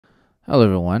Hello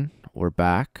everyone, we're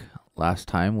back. Last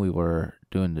time we were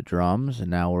doing the drums and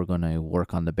now we're going to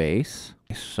work on the bass.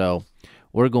 So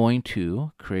we're going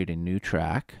to create a new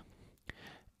track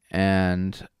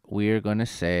and we are going to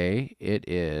say it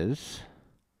is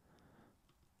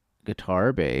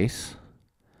guitar bass,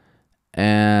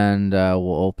 and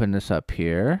we'll open this up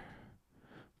here,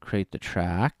 create the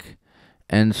track.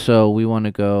 And so we want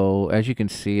to go, as you can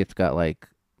see, it's got like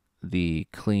the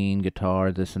clean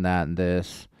guitar, this and that and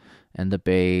this, and the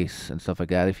bass and stuff like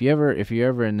that. If you're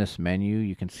ever in this menu,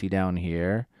 you can see down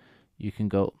here, you can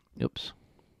go,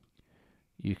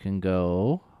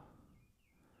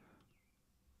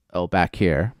 back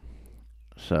here.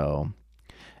 So,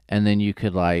 and then you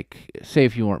could, like, say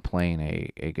if you weren't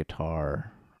playing a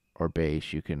guitar or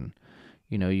bass, you can,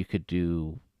 you could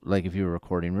do, like if you were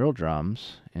recording real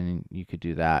drums, and you could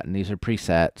do that. And these are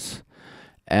presets.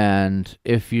 And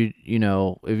if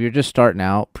if you're just starting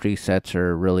out, presets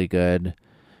are really good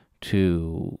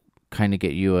to kind of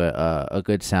get you a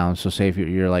good sound. So say if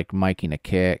you're like miking a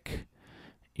kick,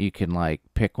 you can like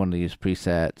pick one of these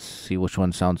presets, see which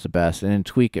one sounds the best, and then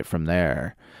tweak it from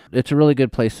there. It's a really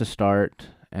good place to start,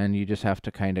 and you just have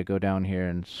to kind of go down here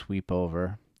and sweep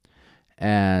over.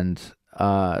 And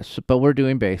but we're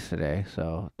doing bass today,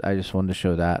 so I just wanted to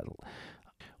show that.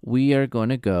 We are going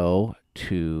to go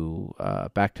to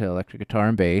back to electric guitar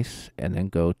and bass, and then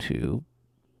go to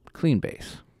clean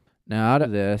bass. Now out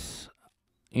of this,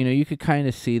 you could kind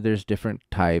of see there's different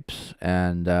types,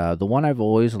 and the one I've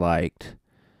always liked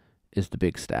is the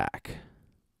Big Stack.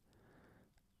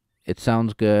 It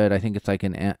sounds good. I think it's like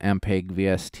an Ampeg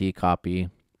VST copy.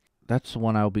 That's the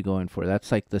one I'll be going for.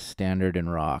 That's like the standard in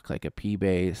rock, like a P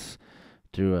bass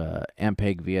through a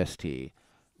Ampeg VST.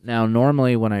 Now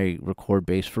normally when I record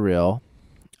bass for real,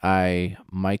 I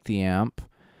mic the amp,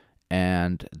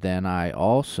 and then I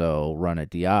also run a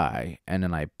DI, and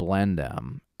then I blend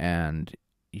them, and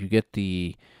you get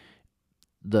the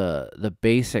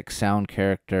basic sound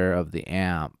character of the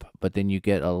amp, but then you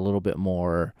get a little bit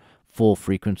more full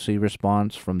frequency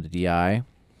response from the DI.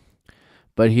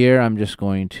 But here I'm just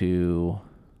going to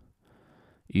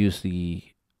use the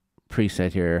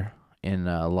preset here in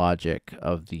Logic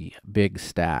of the Big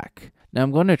Stack. Now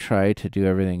I'm going to try to do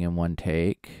everything in one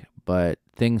take, but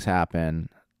things happen.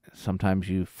 Sometimes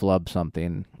you flub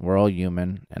something. We're all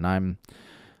human, and I'm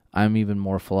even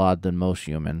more flawed than most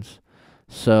humans.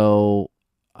 So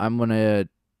I'm going to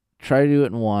try to do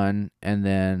it in one, and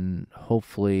then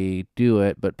hopefully do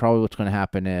it, but probably what's going to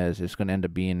happen is it's going to end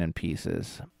up being in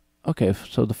pieces. Okay,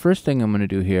 so the first thing I'm going to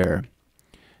do here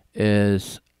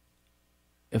is,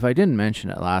 if I didn't mention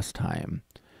it last time,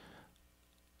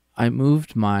 I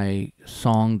moved my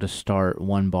song to start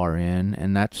one bar in,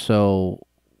 and that's so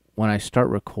when I start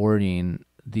recording,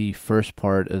 the first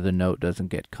part of the note doesn't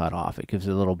get cut off. It gives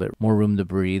it a little bit more room to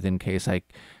breathe in case I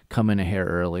come in a hair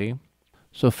early.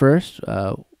 So first,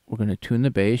 we're going to tune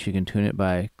the bass. You can tune it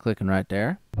by clicking right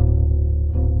there.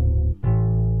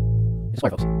 It's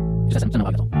folks.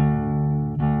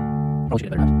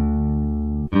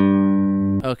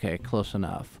 Okay, close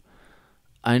enough.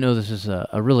 I know this is a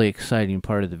really exciting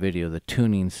part of the video, the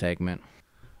tuning segment.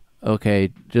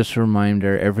 Okay, just a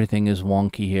reminder, everything is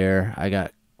wonky here. I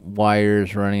got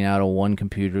wires running out of one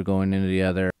computer going into the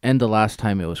other, and the last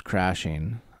time it was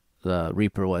crashing. The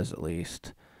Reaper was, at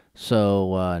least.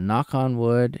 So, knock on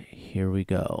wood, here we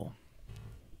go.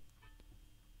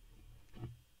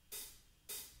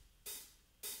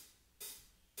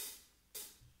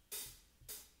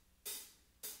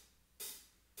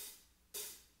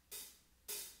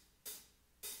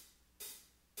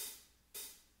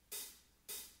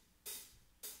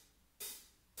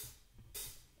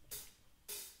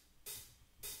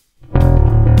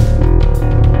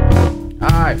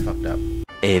 I fucked up.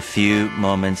 A few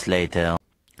moments later.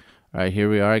 Alright, here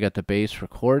we are. I got the bass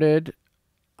recorded.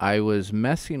 I was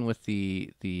messing with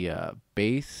the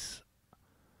bass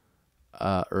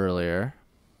earlier.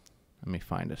 Let me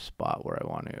find a spot where I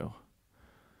want to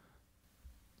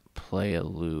play a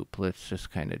loop. Let's just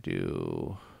kind of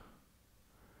do,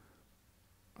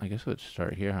 I guess let's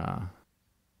start here, huh?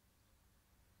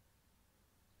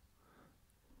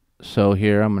 So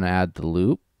here I'm going to add the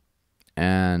loop,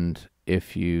 and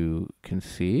if you can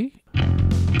see,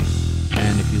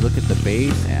 and if you look at the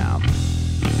bass amp,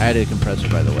 I added a compressor,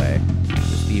 by the way,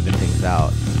 just to even things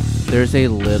out. There's a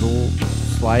little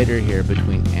slider here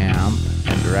between amp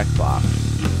and direct box,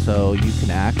 so you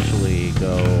can actually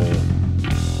go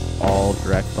all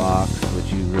direct box,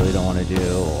 which you really don't want to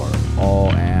do, or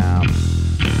all amp,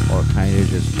 or kind of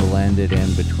just blend it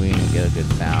in between and get a good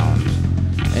sound.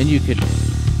 And you could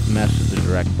mess with the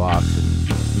direct box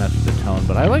and mess with the tone,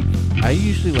 but I like I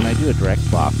usually, when I do a direct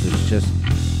box, it's just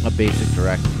a basic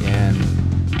direct in,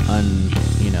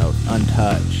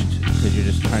 untouched, because you're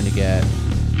just trying to get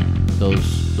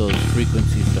those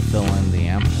frequencies to fill in the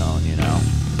amp tone,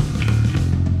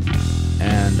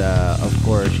 And of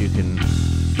course, you can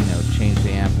change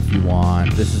the amp if you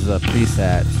want. This is a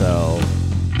preset, so,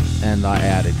 and I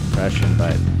added compression,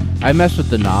 but I messed with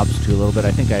the knobs too a little bit.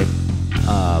 I think I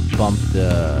bumped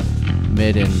the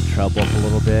mid and treble up a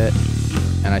little bit,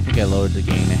 and I think I lowered the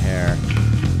gain a hair.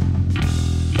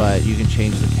 But you can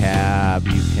change the cab,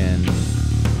 you can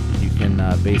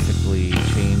basically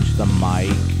change the mic,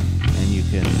 and you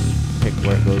can pick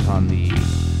where it goes on the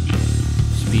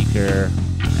speaker,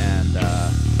 and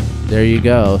there you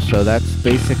go. So that's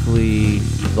basically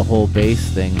the whole bass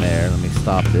thing there. Let me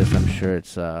stop this. I'm sure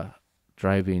it's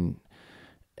driving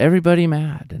everybody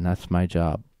mad, and that's my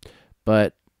job.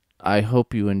 But I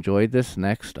hope you enjoyed this.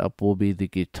 Next up will be the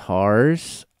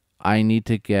guitars. I'm going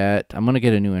to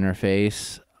get a new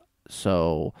interface,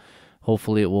 so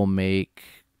hopefully it will make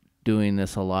doing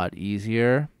this a lot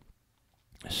easier.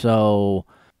 So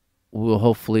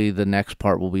hopefully the next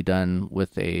part will be done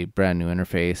with a brand new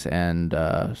interface and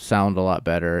sound a lot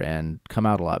better and come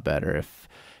out a lot better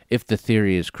if the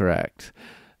theory is correct.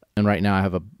 And right now I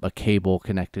have a cable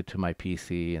connected to my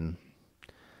PC, and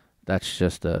that's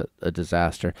just a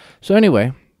disaster. So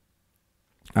anyway,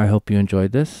 I hope you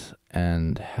enjoyed this,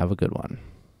 and have a good one.